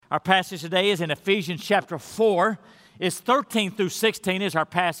Our passage today is in Ephesians chapter 4. It's 13 through 16 is our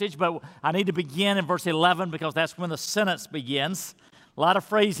passage, but I need to begin in verse 11 because that's when the sentence begins. A lot of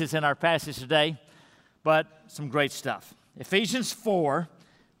phrases in our passage today, but some great stuff. Ephesians 4,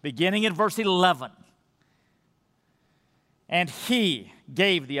 beginning in verse 11. And he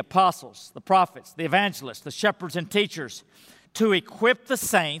gave the apostles, the prophets, the evangelists, the shepherds and teachers to equip the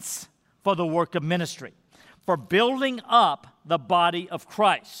saints for the work of ministry, for building up the body of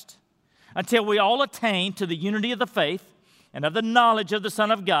Christ, until we all attain to the unity of the faith and of the knowledge of the Son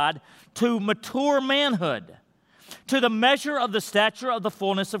of God, to mature manhood, to the measure of the stature of the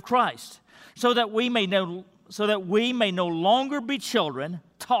fullness of Christ, so that we may no longer be children,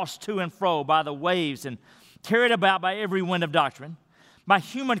 tossed to and fro by the waves and carried about by every wind of doctrine, by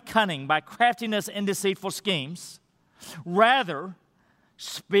human cunning, by craftiness and deceitful schemes. Rather,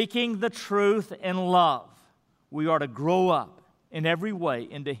 speaking the truth in love, we are to grow up in every way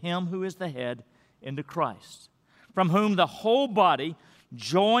into Him who is the head, into Christ, from whom the whole body,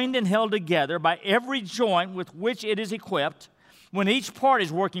 joined and held together by every joint with which it is equipped, when each part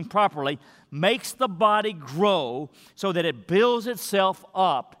is working properly, makes the body grow so that it builds itself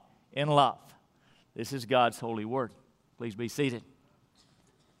up in love. This is God's holy word. Please be seated.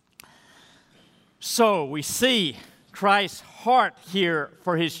 So we see Christ's heart here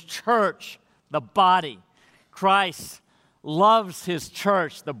for His church, the body. Christ loves His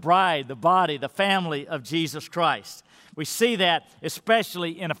church, the bride, the body, the family of Jesus Christ. We see that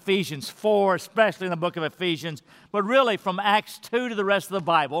especially in Ephesians 4, especially in the book of Ephesians, but really from Acts 2 to the rest of the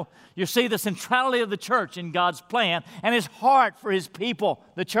Bible, you see the centrality of the church in God's plan and His heart for His people,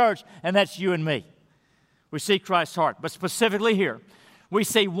 the church, and that's you and me. We see Christ's heart, but specifically here, we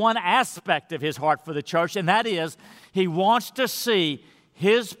see one aspect of His heart for the church, and that is He wants to see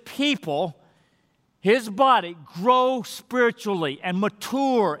His people, His body, grow spiritually and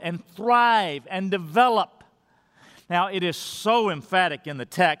mature and thrive and develop. Now, it is so emphatic in the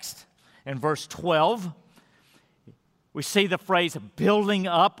text. In verse 12, we see the phrase building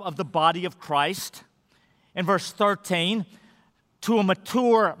up of the body of Christ. In verse 13, to a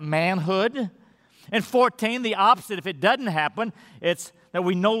mature manhood. In 14, the opposite, if it doesn't happen, it's that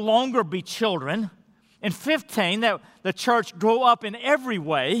we no longer be children. In 15, that the church grow up in every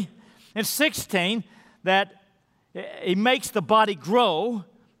way. In 16, that He makes the body grow.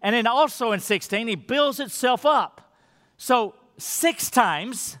 And then also in 16, He builds itself up. So 6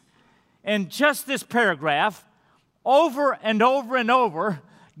 times in just this paragraph, over and over and over,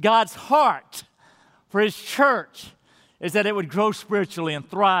 God's heart for His church is that it would grow spiritually and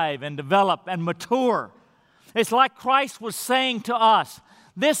thrive and develop and mature. It's like Christ was saying to us,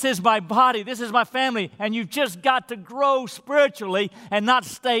 this is my body, this is my family, and you've just got to grow spiritually and not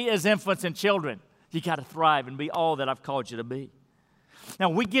stay as infants and children. You got to thrive and be all that I've called you to be. Now,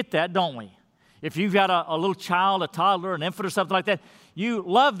 we get that, don't we? If you've got a little child, a toddler, an infant or something like that, you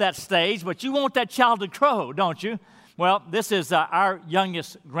love that stage, but you want that child to grow, don't you? Well, this is our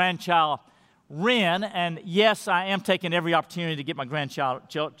youngest grandchild, Ren, and yes, I am taking every opportunity to get my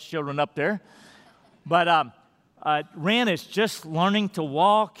grandchildren up there. But Ren is just learning to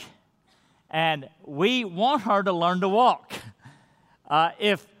walk, and we want her to learn to walk.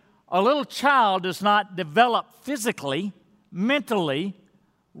 If a little child does not develop physically, mentally,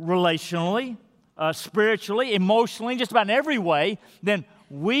 relationally, spiritually, emotionally, just about in every way, then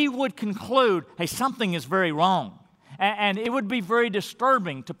we would conclude, hey, something is very wrong. And it would be very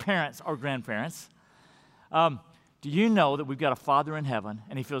disturbing to parents or grandparents. Do you know that we've got a Father in heaven,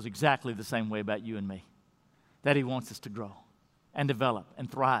 and He feels exactly the same way about you and me? That He wants us to grow and develop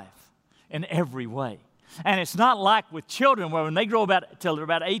and thrive in every way. And it's not like with children where when they grow till they're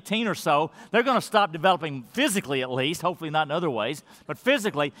about 18 or so, they're going to stop developing physically at least, hopefully not in other ways, but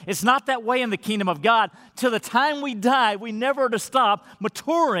physically. It's not that way in the kingdom of God. Till the time we die, we never are to stop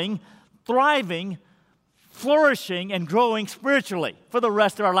maturing, thriving, flourishing, and growing spiritually for the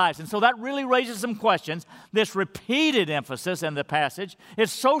rest of our lives. And so that really raises some questions. This repeated emphasis in the passage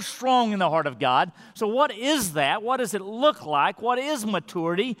is so strong in the heart of God. So what is that? What does it look like? What is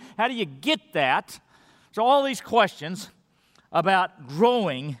maturity? How do you get that? So all these questions about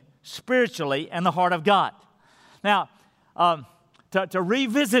growing spiritually in the heart of God. Now, to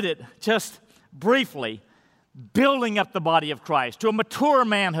revisit it just briefly, building up the body of Christ to a mature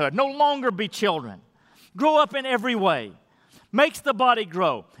manhood, no longer be children, grow up in every way, makes the body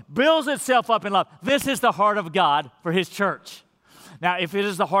grow, builds itself up in love. This is the heart of God for His church. Now, if it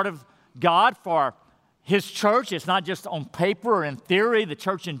is the heart of God for His church, it's not just on paper or in theory, the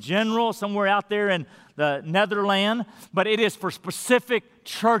church in general, somewhere out there in the Netherlands, but it is for specific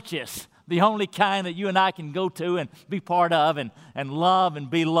churches the only kind that you and I can go to and be part of and love and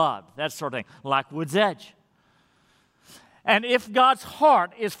be loved, that sort of thing, like Woods Edge. And if God's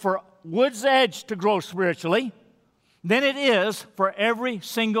heart is for Woods Edge to grow spiritually, then it is for every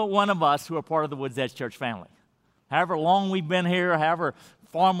single one of us who are part of the Woods Edge Church family. However long we've been here, however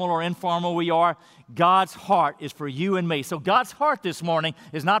formal or informal we are, God's heart is for you and me. So God's heart this morning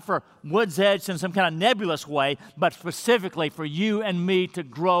is not for Woods Edge in some kind of nebulous way, but specifically for you and me to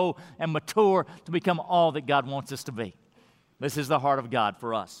grow and mature to become all that God wants us to be. This is the heart of God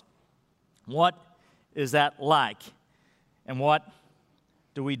for us. What is that like? And what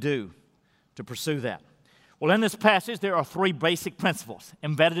do we do to pursue that? Well, in this passage, there are three basic principles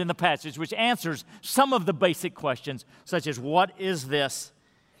embedded in the passage, which answers some of the basic questions, such as what is this,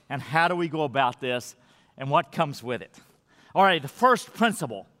 and how do we go about this, and what comes with it. All right, the first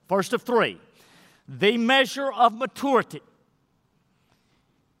principle, first of three, the measure of maturity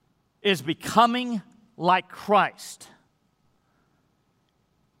is becoming like Christ.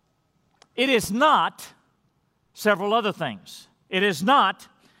 It is not several other things. It is not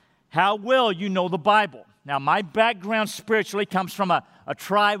how well you know the Bible. Now, my background spiritually comes from a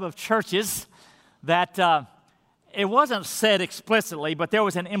tribe of churches that it wasn't said explicitly, but there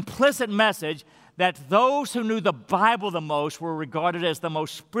was an implicit message that those who knew the Bible the most were regarded as the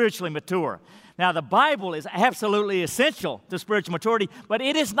most spiritually mature. Now, the Bible is absolutely essential to spiritual maturity, but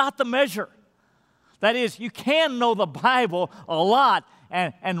it is not the measure. That is, you can know the Bible a lot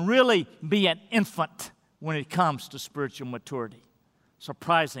and really be an infant when it comes to spiritual maturity,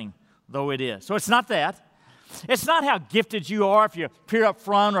 surprising though it is. So it's not that. It's not how gifted you are if you appear up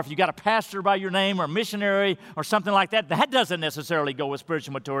front or if you got a pastor by your name or a missionary or something like that. That doesn't necessarily go with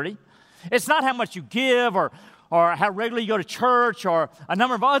spiritual maturity. It's not how much you give or how regularly you go to church or a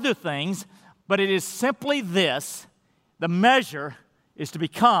number of other things, but it is simply this. The measure is to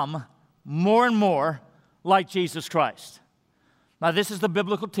become more and more like Jesus Christ. Now, this is the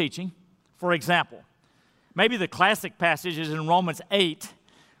biblical teaching. For example, maybe the classic passage is in Romans 8,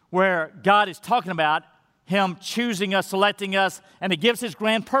 where God is talking about Him choosing us, selecting us, and He gives His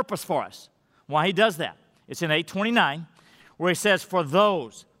grand purpose for us. Why He does that? It's in 8:29, where He says, for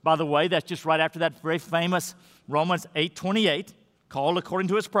those, by the way, that's just right after that very famous Romans 8:28, called according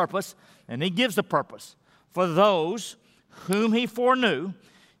to His purpose, and He gives the purpose. For those whom He foreknew,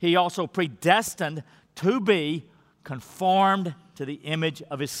 He also predestined to be conformed to the image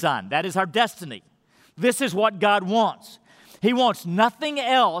of His Son. That is our destiny. This is what God wants. He wants nothing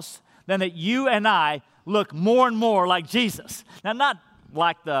else than that you and I look more and more like Jesus. Now, not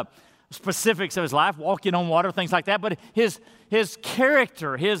like the specifics of His life, walking on water, things like that, but His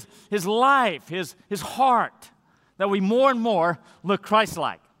character, His life, His heart, that we more and more look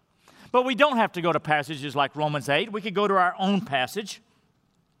Christ-like. But we don't have to go to passages like Romans 8. We could go to our own passage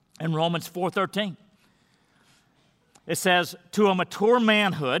in Romans 4:13. It says, to a mature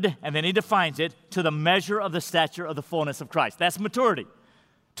manhood, and then he defines it, to the measure of the stature of the fullness of Christ. That's maturity.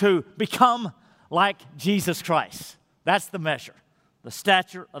 To become like Jesus Christ. That's the measure. The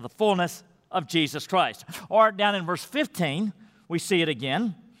stature of the fullness of Jesus Christ. Or down in verse 15, we see it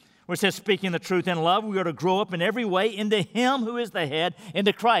again, where it says, speaking the truth in love, we are to grow up in every way into Him who is the head,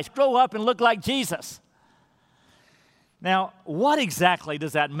 into Christ. Grow up and look like Jesus. Now, what exactly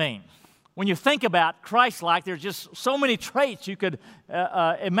does that mean? When you think about Christ-like, there's just so many traits you could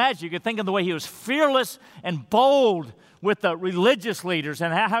imagine. You could think of the way He was fearless and bold with the religious leaders,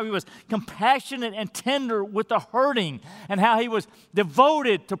 and how He was compassionate and tender with the hurting, and how He was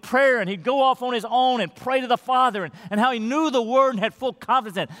devoted to prayer, and He'd go off on His own and pray to the Father, and how He knew the Word and had full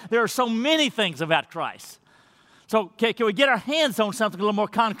confidence in it. There are so many things about Christ. So can we get our hands on something a little more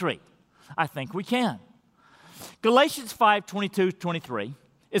concrete? I think we can. Galatians 5:22-23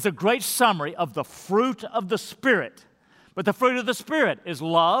 is a great summary of the fruit of the Spirit. But the fruit of the Spirit is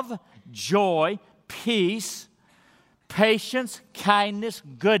love, joy, peace, patience, kindness,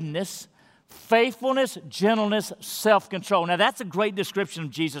 goodness, faithfulness, gentleness, self-control. Now, that's a great description of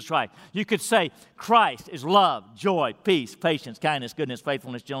Jesus Christ. You could say Christ is love, joy, peace, patience, kindness, goodness,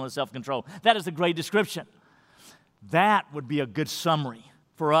 faithfulness, gentleness, self-control. That is a great description. That would be a good summary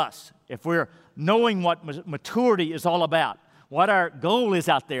for us if we're knowing what maturity is all about. What our goal is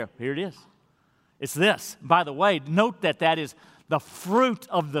out there, here it is. It's this. By the way, note that that is the fruit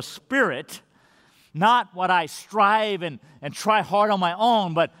of the Spirit, not what I strive and try hard on my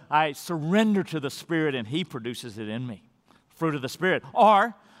own, but I surrender to the Spirit and He produces it in me. Fruit of the Spirit.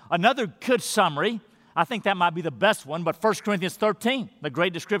 Or another good summary, I think that might be the best one, but 1 Corinthians 13, the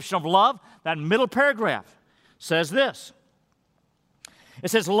great description of love, that middle paragraph says this.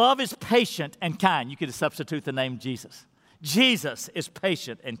 It says, love is patient and kind. You could substitute the name Jesus. Jesus is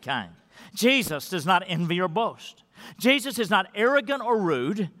patient and kind. Jesus does not envy or boast. Jesus is not arrogant or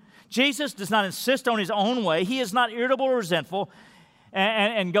rude. Jesus does not insist on his own way. He is not irritable or resentful,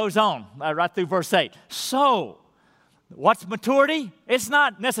 and goes on right through verse 8. So, what's maturity? It's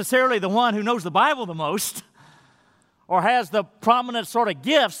not necessarily the one who knows the Bible the most or has the prominent sort of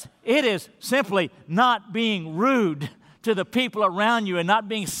gifts. It is simply not being rude to the people around you and not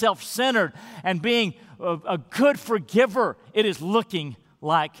being self-centered and being a good forgiver. It is looking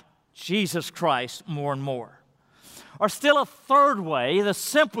like Jesus Christ more and more. Or still a third way, the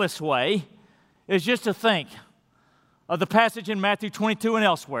simplest way, is just to think of the passage in Matthew 22 and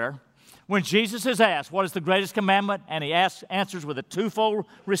elsewhere when Jesus is asked, what is the greatest commandment? And he answers with a twofold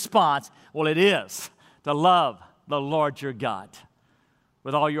response. Well, it is to love the Lord your God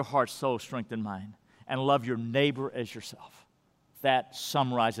with all your heart, soul, strength, and mind, and love your neighbor as yourself. That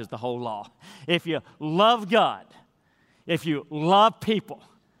summarizes the whole law. If you love God, if you love people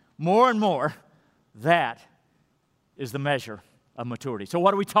more and more, that is the measure of maturity. So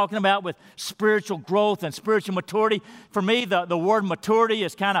what are we talking about with spiritual growth and spiritual maturity? For me, the word maturity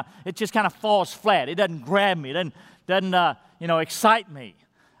is it just kind of falls flat. It doesn't grab me. It doesn't excite me.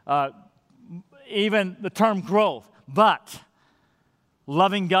 Even the term growth. But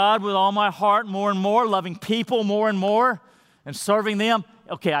loving God with all my heart more and more, loving people more and more, and serving them,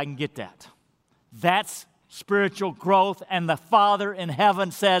 okay, I can get that. That's spiritual growth, and the Father in heaven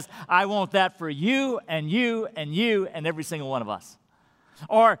says, I want that for you and you and you and every single one of us.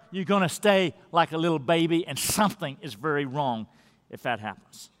 Or you're going to stay like a little baby, and something is very wrong if that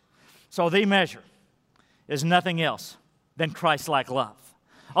happens. So the measure is nothing else than Christ-like love.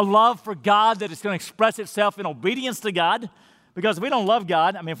 A love for God that is going to express itself in obedience to God, because if we don't love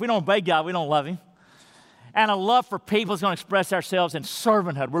God, if we don't obey God, we don't love Him. And a love for people is going to express ourselves in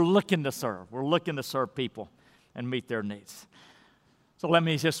servanthood. We're looking to serve. We're looking to serve people and meet their needs. So let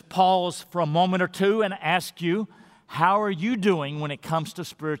me just pause for a moment or two and ask you, how are you doing when it comes to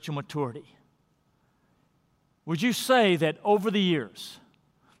spiritual maturity? Would you say that over the years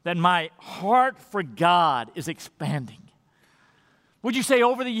that my heart for God is expanding? Would you say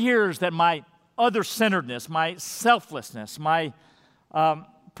over the years that my other-centeredness, my selflessness, my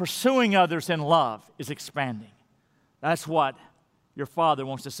pursuing others in love is expanding? That's what your Father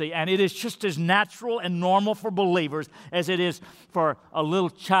wants to see. And it is just as natural and normal for believers as it is for a little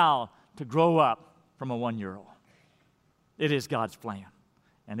child to grow up from a 1-year-old. It is God's plan,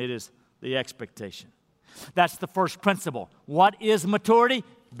 and it is the expectation. That's the first principle. What is maturity?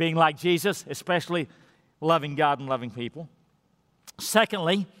 Being like Jesus, especially loving God and loving people.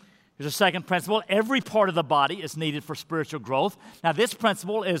 Secondly, here's a second principle. Every part of the body is needed for spiritual growth. Now, this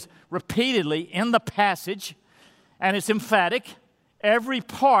principle is repeatedly in the passage, and it's emphatic. Every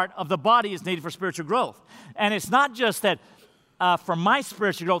part of the body is needed for spiritual growth. And it's not just that for my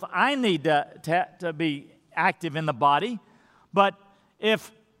spiritual growth, I need to be active in the body, but if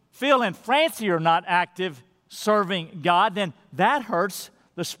Phil and Francie are not active serving God, then that hurts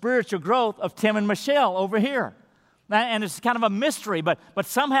the spiritual growth of Tim and Michelle over here. And it's kind of a mystery, but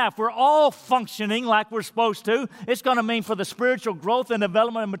somehow if we're all functioning like we're supposed to, it's going to mean for the spiritual growth and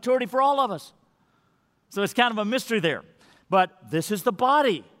development and maturity for all of us. So it's kind of a mystery there. But this is the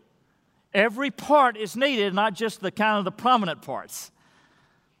body. Every part is needed, not just the kind of the prominent parts.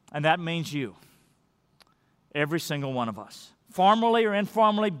 And that means you. Every single one of us. Formally or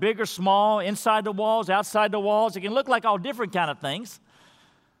informally, big or small, inside the walls, outside the walls. It can look like all different kind of things,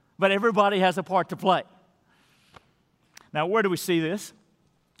 but everybody has a part to play. Now, where do we see this?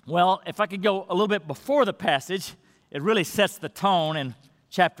 Well, if I could go a little bit before the passage, it really sets the tone in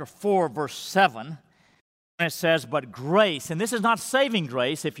chapter 4, verse 7. And it says, but grace, and this is not saving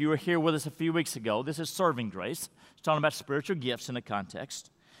grace. If you were here with us a few weeks ago, this is serving grace. It's talking about spiritual gifts in the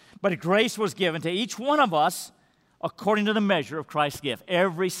context. But grace was given to each one of us according to the measure of Christ's gift.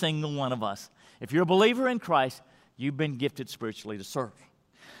 Every single one of us. If you're a believer in Christ, you've been gifted spiritually to serve.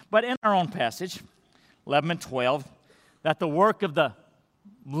 But in our own passage, 11 and 12, that the work of the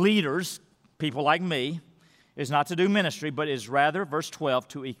leaders, people like me, is not to do ministry, but is rather, verse 12,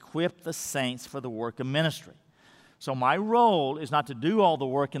 to equip the saints for the work of ministry. So my role is not to do all the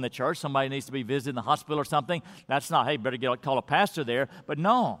work in the church. Somebody needs to be visiting the hospital or something. That's not, hey, better call a pastor there. But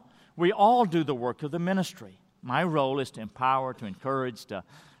no, we all do the work of the ministry. My role is to empower, to encourage, to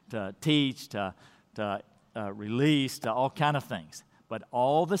teach, to release, to all kind of things. But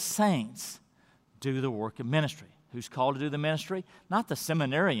all the saints do the work of ministry. Who's called to do the ministry? Not the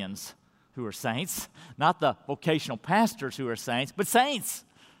seminarians who are saints, not the vocational pastors who are saints, but saints.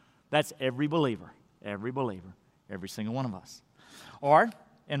 That's every believer, every single one of us. Or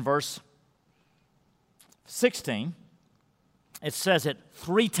in verse 16, it says it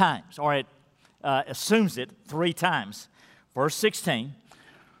 3 times, or it assumes it 3 times. Verse 16,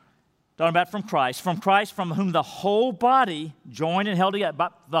 talking about from Christ, from whom the whole body joined and held together,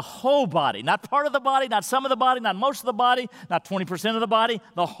 but the whole body, not part of the body, not some of the body, not most of the body, not 20% of the body,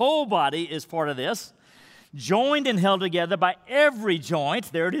 the whole body is part of this, joined and held together by every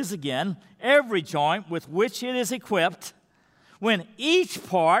joint, there it is again, every joint with which it is equipped. When each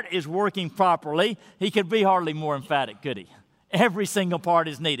part is working properly, he could be hardly more emphatic, could he? Every single part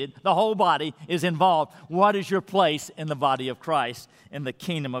is needed. The whole body is involved. What is your place in the body of Christ, in the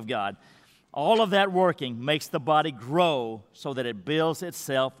kingdom of God? All of that working makes the body grow so that it builds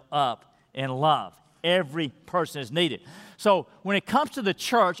itself up in love. Every person is needed. So when it comes to the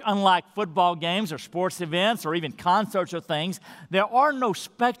church, unlike football games or sports events or even concerts or things, there are no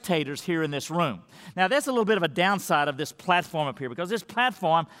spectators here in this room. Now, that's a little bit of a downside of this platform up here, because this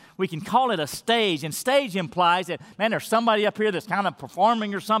platform, we can call it a stage, and stage implies that, man, there's somebody up here that's kind of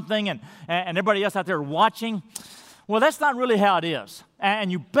performing or something, and everybody else out there watching. Well, that's not really how it is,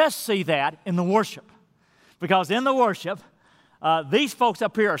 and you best see that in the worship, because in the worship, these folks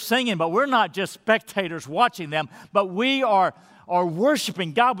up here are singing, but we're not just spectators watching them, but we are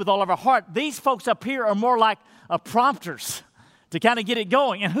worshiping God with all of our heart. These folks up here are more like prompters to kind of get it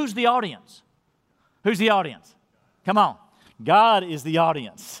going. And who's the audience? Who's the audience? Come on. God is the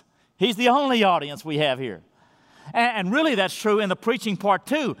audience. He's the only audience we have here. And really that's true in the preaching part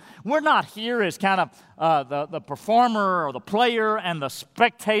too. We're not here as kind of the performer or the player and the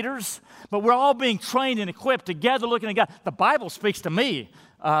spectators, but we're all being trained and equipped together looking at God. The Bible speaks to me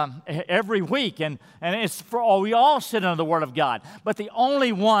every week, and it's for all. We all sit under the Word of God, but the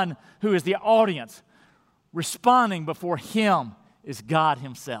only one who is the audience responding before Him is God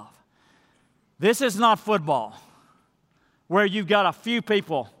Himself. This is not football where you've got a few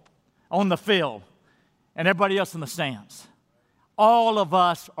people on the field and everybody else in the stands. All of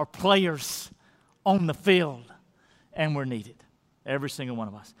us are players on the field, and we're needed, every single one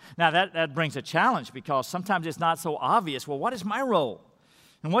of us. Now, that brings a challenge, because sometimes it's not so obvious. Well, what is my role,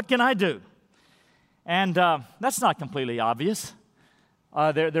 and what can I do? And that's not completely obvious.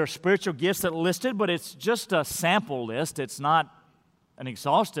 There are spiritual gifts that are listed, but it's just a sample list. It's not an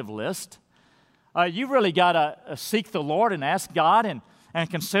exhaustive list. You've really got to seek the Lord and ask God and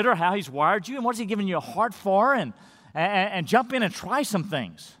consider how He's wired you and what He's given you a heart for, and jump in and try some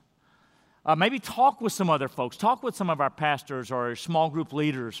things. Maybe talk with some other folks. Talk with some of our pastors or small group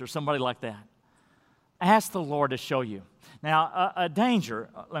leaders or somebody like that. Ask the Lord to show you. Now, a danger,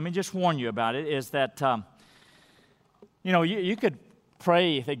 let me just warn you about it, is that, you could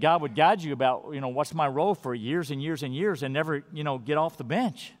pray that God would guide you about, what's my role for years and years and years, and never, get off the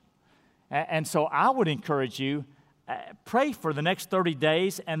bench. And so I would encourage you, pray for the next 30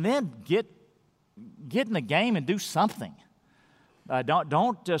 days and then get in the game and do something.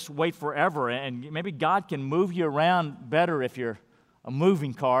 Don't just wait forever, and maybe God can move you around better if you're a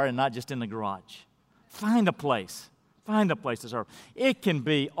moving car and not just in the garage. Find a place to serve. It can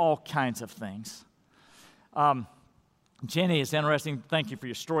be all kinds of things. Jenny, it's interesting. Thank you for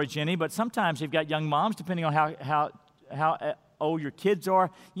your story, Jenny. But sometimes you've got young moms, depending on how old your kids are,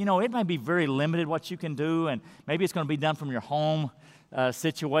 it might be very limited what you can do, and maybe it's going to be done from your home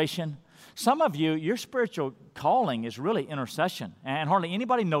situation. Some of you, your spiritual calling is really intercession, and hardly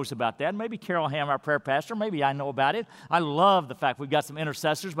anybody knows about that. Maybe Carol Ham, our prayer pastor, maybe I know about it. I love the fact we've got some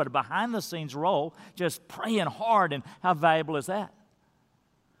intercessors, but a behind-the-scenes role, just praying hard, and how valuable is that?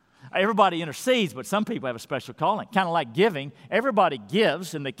 Everybody intercedes, but some people have a special calling. Kind of like giving. Everybody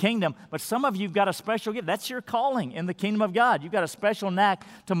gives in the kingdom, but some of you have got a special gift. That's your calling in the kingdom of God. You've got a special knack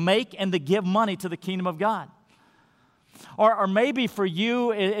to make and to give money to the kingdom of God. Or maybe for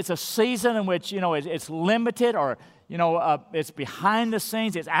you, it's a season in which, it's limited, or, it's behind the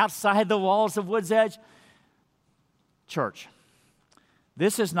scenes. It's outside the walls of Woods Edge. Church,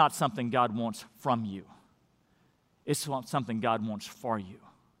 this is not something God wants from you. It's something God wants for you.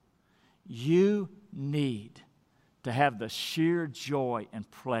 You need to have the sheer joy and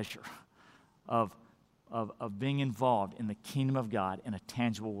pleasure of being involved in the kingdom of God in a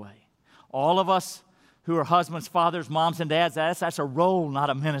tangible way. All of us who are husbands, fathers, moms, and dads, that's a role, not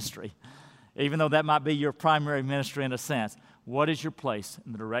a ministry, even though that might be your primary ministry in a sense. What is your place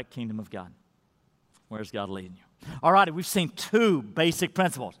in the direct kingdom of God? Where's God leading you? All righty, we've seen 2 basic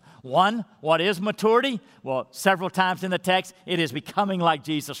principles. One, what is maturity? Well, several times in the text, it is becoming like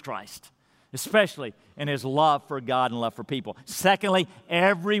Jesus Christ, especially in His love for God and love for people. Secondly,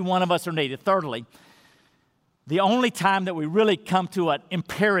 every one of us are needed. Thirdly, the only time that we really come to an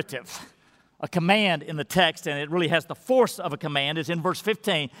imperative a command in the text, and it really has the force of a command, is in verse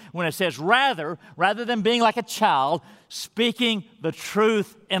 15 when it says, rather than being like a child, speaking the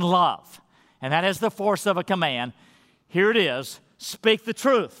truth in love. And that has the force of a command. Here it is, speak the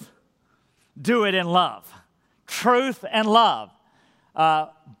truth. Do it in love. Truth and love.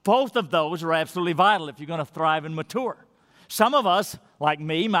 Both of those are absolutely vital if you're going to thrive and mature. Some of us, like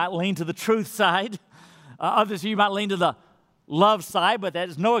me, might lean to the truth side. Others of you might lean to the love side, but that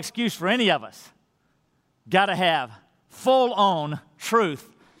is no excuse for any of us. Got to have full-on truth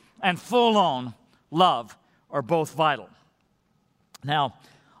and full-on love are both vital. Now,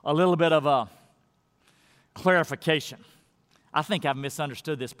 a little bit of a clarification. I think I've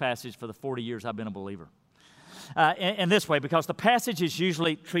misunderstood this passage for the 40 years I've been a believer. In this way, because the passage is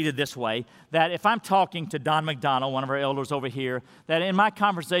usually treated this way, that if I'm talking to Don McDonald, one of our elders over here, that in my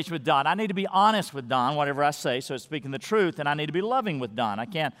conversation with Don, I need to be honest with Don, whatever I say, so speaking the truth, and I need to be loving with Don. I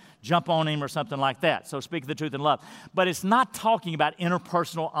can't jump on him or something like that, so speak the truth in love. But it's not talking about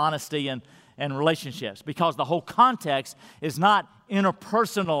interpersonal honesty and relationships, because the whole context is not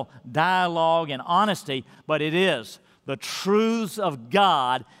interpersonal dialogue and honesty, but it is the truths of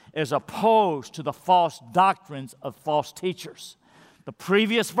God as opposed to the false doctrines of false teachers. The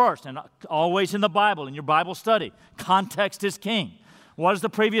previous verse, and always in the Bible, in your Bible study, context is king. What does the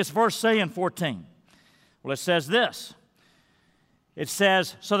previous verse say in 14? Well, it says this. It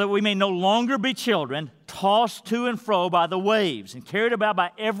says, so that we may no longer be children, tossed to and fro by the waves and carried about by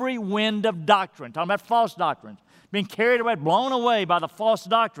every wind of doctrine. Talking about false doctrines. Being carried away, blown away by the false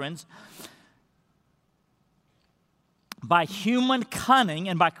doctrines, by human cunning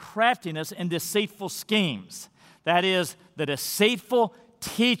and by craftiness and deceitful schemes. That is, the deceitful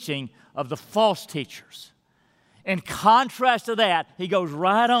teaching of the false teachers. In contrast to that, he goes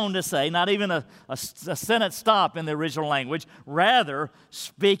right on to say, not even a sentence stop in the original language, rather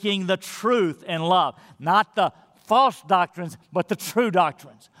speaking the truth in love. Not the false doctrines, but the true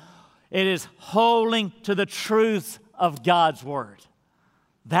doctrines. It is holding to the truths of God's Word.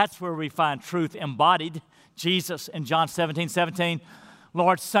 That's where we find truth embodied. Jesus in John 17:17,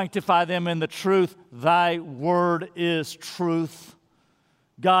 Lord, sanctify them in the truth. Thy word is truth.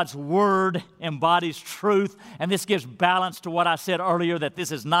 God's word embodies truth, and this gives balance to what I said earlier, that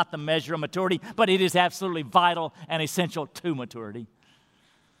this is not the measure of maturity, but it is absolutely vital and essential to maturity.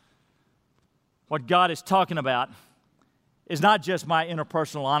 What God is talking about is not just my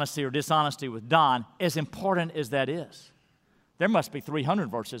interpersonal honesty or dishonesty with Don, as important as that is. There must be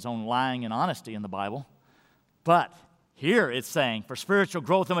 300 verses on lying and honesty in the Bible. But here it's saying, for spiritual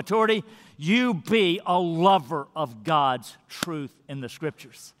growth and maturity, you be a lover of God's truth in the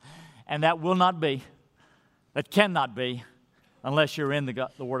Scriptures. And that will not be, that cannot be, unless you're in the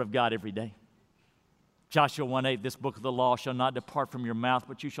Word of God every day. Joshua 1:8, this book of the law shall not depart from your mouth,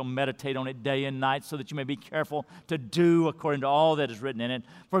 but you shall meditate on it day and night, so that you may be careful to do according to all that is written in it.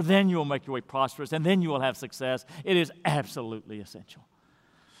 For then you will make your way prosperous, and then you will have success. It is absolutely essential.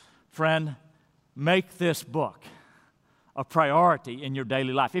 Friend, make this book a priority in your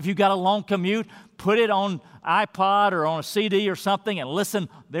daily life. If you've got a long commute, put it on iPod or on a CD or something and listen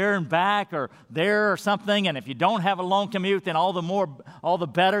there and back or there or something. And if you don't have a long commute, then all the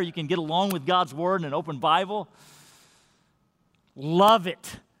better. You can get along with God's Word in an open Bible. Love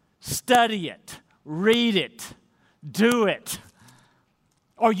it. Study it. Read it. Do it.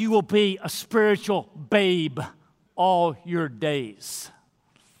 Or you will be a spiritual babe all your days.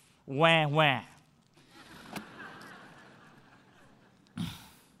 Wah, wah.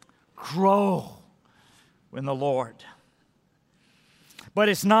 Grow in the Lord. But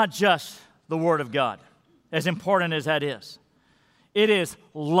it's not just the Word of God, as important as that is. It is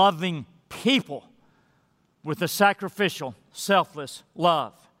loving people with a sacrificial, selfless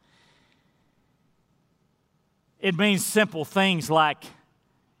love. It means simple things like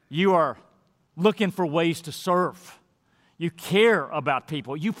you are looking for ways to serve. You care about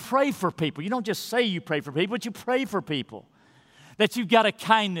people. You pray for people. You don't just say you pray for people, but you pray for people. That you've got a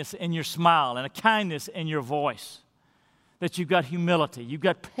kindness in your smile and a kindness in your voice. That you've got humility. You've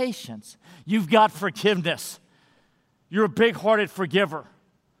got patience. You've got forgiveness. You're a big-hearted forgiver.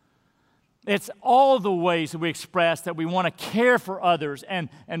 It's all the ways that we express that we want to care for others and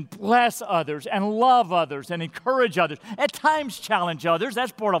bless others and love others and encourage others. At times challenge others.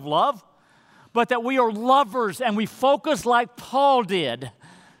 That's part of love. But that we are lovers and we focus like Paul did,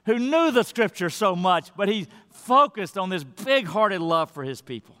 who knew the Scripture so much, but he focused on this big-hearted love for his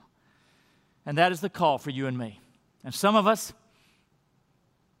people. And that is the call for you and me. And some of us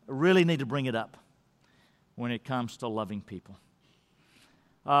really need to bring it up when it comes to loving people.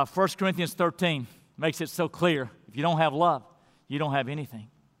 1 Corinthians 13 makes it so clear. If you don't have love, you don't have anything.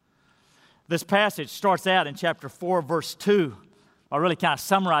 This passage starts out in chapter 4, verse 2, by really kind of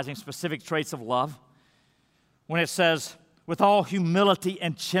summarizing specific traits of love. When it says, with all humility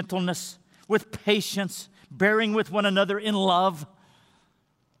and gentleness, with patience, bearing with one another in love.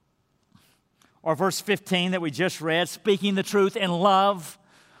 Or verse 15 that we just read, speaking the truth in love.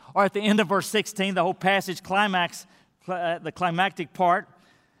 Or at the end of verse 16, the whole passage the climactic part,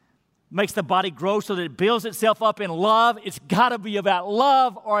 makes the body grow so that it builds itself up in love. It's got to be about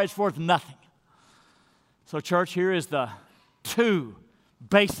love or it's worth nothing. So church, here is the two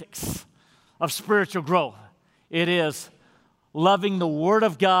basics of spiritual growth. It is loving the Word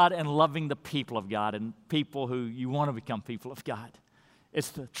of God and loving the people of God and people who you want to become people of God.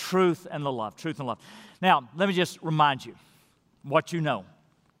 It's the truth and the love, truth and love. Now, let me just remind you what you know.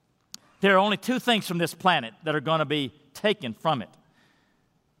 There are only two things from this planet that are going to be taken from it.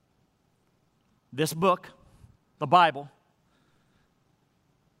 This book, the Bible,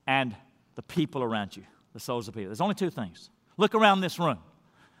 and the people around you, the souls of people. There's only two things. Look around this room.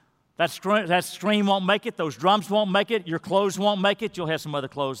 That stream won't make it. Those drums won't make it. Your clothes won't make it. You'll have some other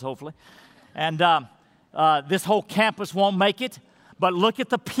clothes, hopefully. And this whole campus won't make it. But look at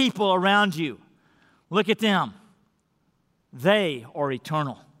the people around you. Look at them. They are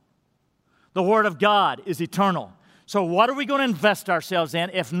eternal. The Word of God is eternal. So what are we going to invest ourselves in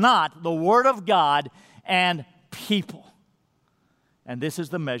if not the Word of God and people? And this is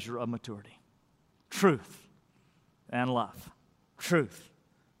the measure of maturity. Truth and love. Truth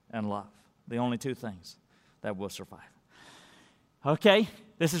and love. The only two things that will survive. Okay,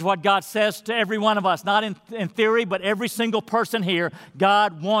 this is what God says to every one of us. Not in theory, but every single person here.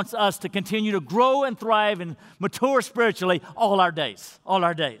 God wants us to continue to grow and thrive and mature spiritually all our days. All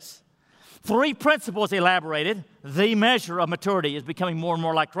our days. Three principles elaborated. The measure of maturity is becoming more and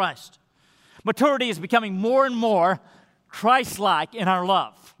more like Christ. Maturity is becoming more and more Christ-like in our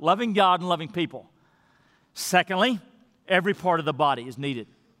love. Loving God and loving people. Secondly, every part of the body is needed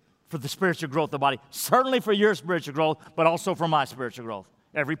for the spiritual growth of the body. Certainly for your spiritual growth, but also for my spiritual growth.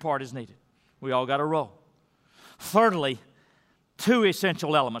 Every part is needed. We all got a role. Thirdly, two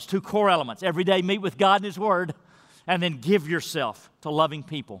essential elements, two core elements. Every day meet with God and His Word, and then give yourself to loving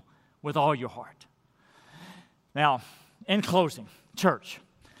people with all your heart. Now, in closing, church,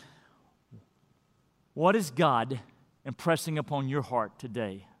 what is God impressing upon your heart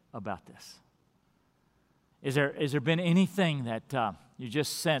today about this? Is there been anything that you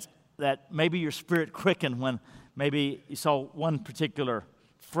just sense that maybe your spirit quickened when maybe you saw one particular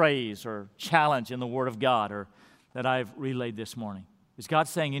phrase or challenge in the Word of God or that I've relayed this morning? Is God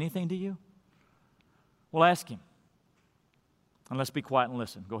saying anything to you? Well, ask Him. And let's be quiet and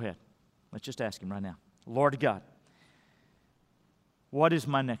listen. Go ahead. Let's just ask Him right now. Lord God, what is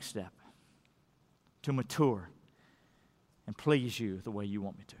my next step to mature and please You the way You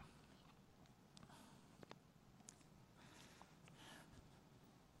want me to?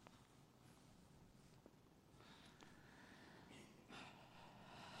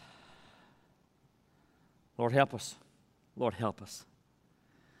 Lord, help us. Lord, help us.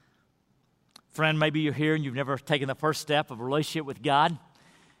 Friend, maybe you're here and you've never taken the first step of a relationship with God,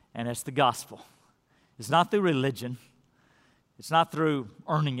 and it's the gospel. It's not through religion. It's not through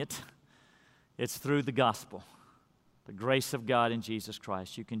earning it. It's through the gospel, the grace of God in Jesus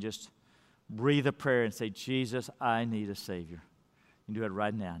Christ. You can just breathe a prayer and say, Jesus, I need a Savior. You can do it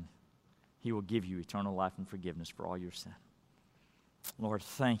right now. He will give you eternal life and forgiveness for all your sin. Lord,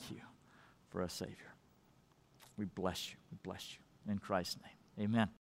 thank You for a Savior. We bless You. We bless You. In Christ's name, amen.